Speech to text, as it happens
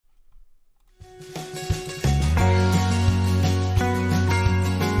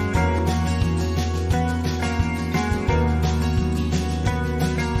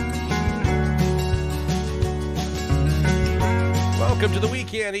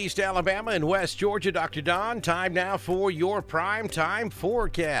weekend, East Alabama and West Georgia. Dr. Don, time now for your prime time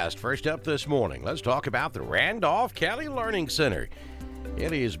forecast. First up this morning, let's talk about the Randolph County Learning Center.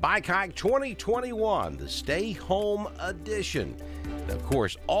 It is Bike Hike 2021, the Stay Home Edition. Of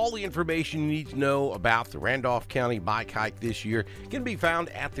course, all the information you need to know about the Randolph County Bike Hike this year can be found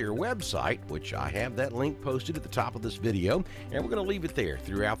at their website, which I have that link posted at the top of this video. And we're going to leave it there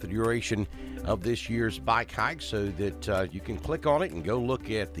throughout the duration of this year's bike hike so that you can click on it and go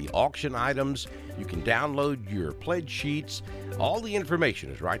look at the auction items. You can download your pledge sheets. All the information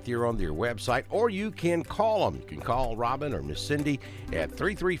is right there on their website, or you can call them. You can call Robin or Miss Cindy at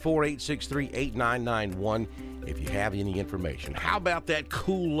 334-863-8991 if you have any information. How about that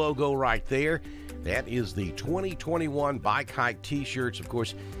cool logo right there? That is the 2021 Bike Hike t-shirts. Of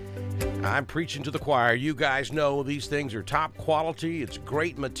course, I'm preaching to the choir. You guys know these things are top quality. It's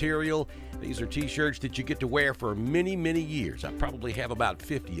great material. These are t-shirts that you get to wear for many, many years. I probably have about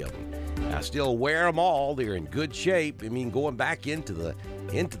 50 of them. I still wear them all. They're in good shape. I mean, going back into the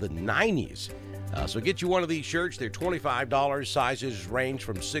 90s. So get you one of these shirts. They're $25. Sizes range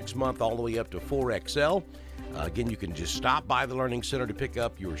from 6-month all the way up to 4XL. Again, you can just stop by the Learning Center to pick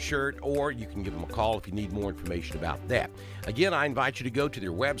up your shirt, or you can give them a call if you need more information about that. Again, I invite you to go to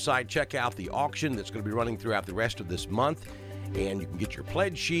their website, check out the auction that's going to be running throughout the rest of this month, and you can get your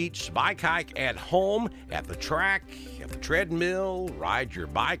pledge sheets, bike hike at home, at the track, at the treadmill, ride your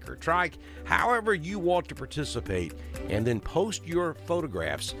bike or trike, however you want to participate, and then post your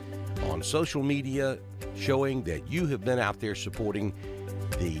photographs on social media showing that you have been out there supporting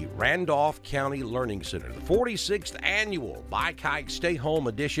the Randolph County Learning Center, the 46th annual Bike Hike Stay Home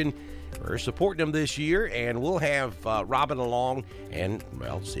Edition. We're supporting them this year, and we'll have Robin along and,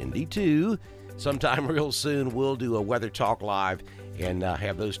 well, Cindy too. Sometime real soon, we'll do a Weather Talk Live and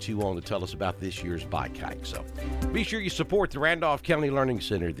have those two on to tell us about this year's bike hike. So be sure you support the Randolph County Learning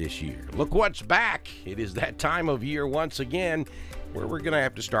Center this year. Look what's back. It is that time of year once again where we're going to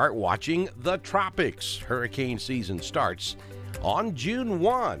have to start watching the tropics. Hurricane season starts on June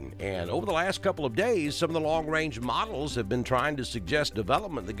 1, and over the last couple of days, some of the long-range models have been trying to suggest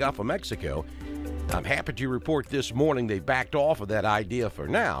development in the Gulf of Mexico. I'm happy to report this morning they backed off of that idea for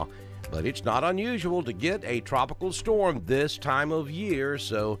now, but it's not unusual to get a tropical storm this time of year,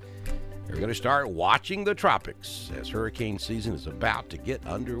 so we're going to start watching the tropics as hurricane season is about to get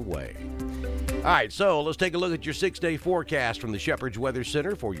underway. All right, so let's take a look at your 6-day forecast from the Shepherd's Weather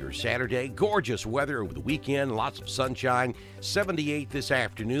Center for your Saturday. Gorgeous weather over the weekend, lots of sunshine, 78 this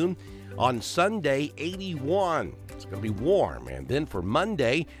afternoon. On Sunday, 81. It's going to be warm. And then for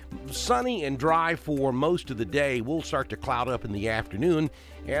Monday, sunny and dry for most of the day. We'll start to cloud up in the afternoon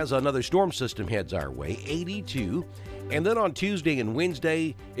as another storm system heads our way, 82. And then on Tuesday and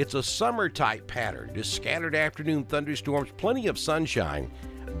Wednesday, it's a summer-type pattern. Just scattered afternoon thunderstorms, plenty of sunshine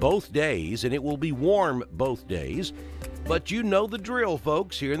both days, and it will be warm both days. But you know the drill,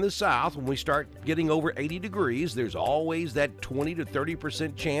 folks. Here in the South, when we start getting over 80 degrees, there's always that 20 to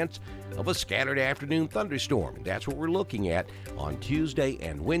 30% chance of a scattered afternoon thunderstorm. And that's what we're looking at on Tuesday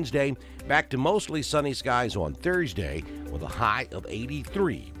and Wednesday. Back to mostly sunny skies on Thursday with a high of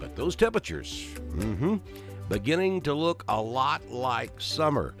 83. But those temperatures, beginning to look a lot like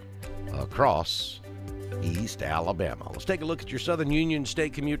summer across East Alabama. Let's take a look at your Southern Union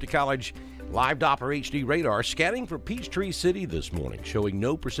State Community College live Doppler HD radar scanning for Peachtree City this morning, showing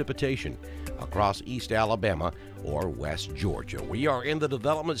no precipitation across East Alabama or West Georgia. We are in the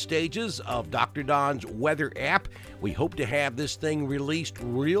development stages of Dr. Don's weather app. We hope to have this thing released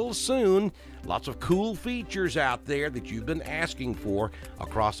real soon. Lots of cool features out there that you've been asking for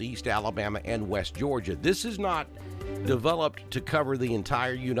across East Alabama and West Georgia. This is not developed to cover the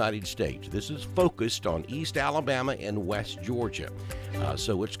entire United States. This is focused on East Alabama and West Georgia.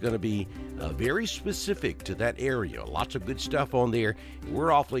 So it's going to be very specific to that area. Lots of good stuff on there.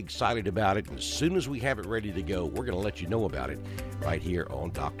 We're awfully excited about it. And as soon as we have it ready to go, we're going to let you know about it right here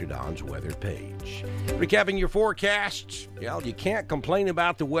on Dr. Don's weather page. Recapping your forecasts, well, you can't complain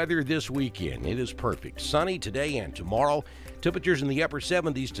about the weather this weekend. It is perfect. Sunny today and tomorrow. Temperatures in the upper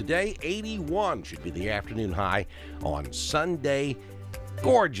 70s today. 81 should be the afternoon high on Sunday.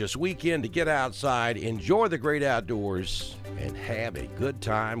 Gorgeous weekend to get outside, enjoy the great outdoors, and have a good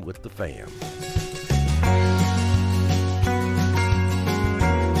time with the fam.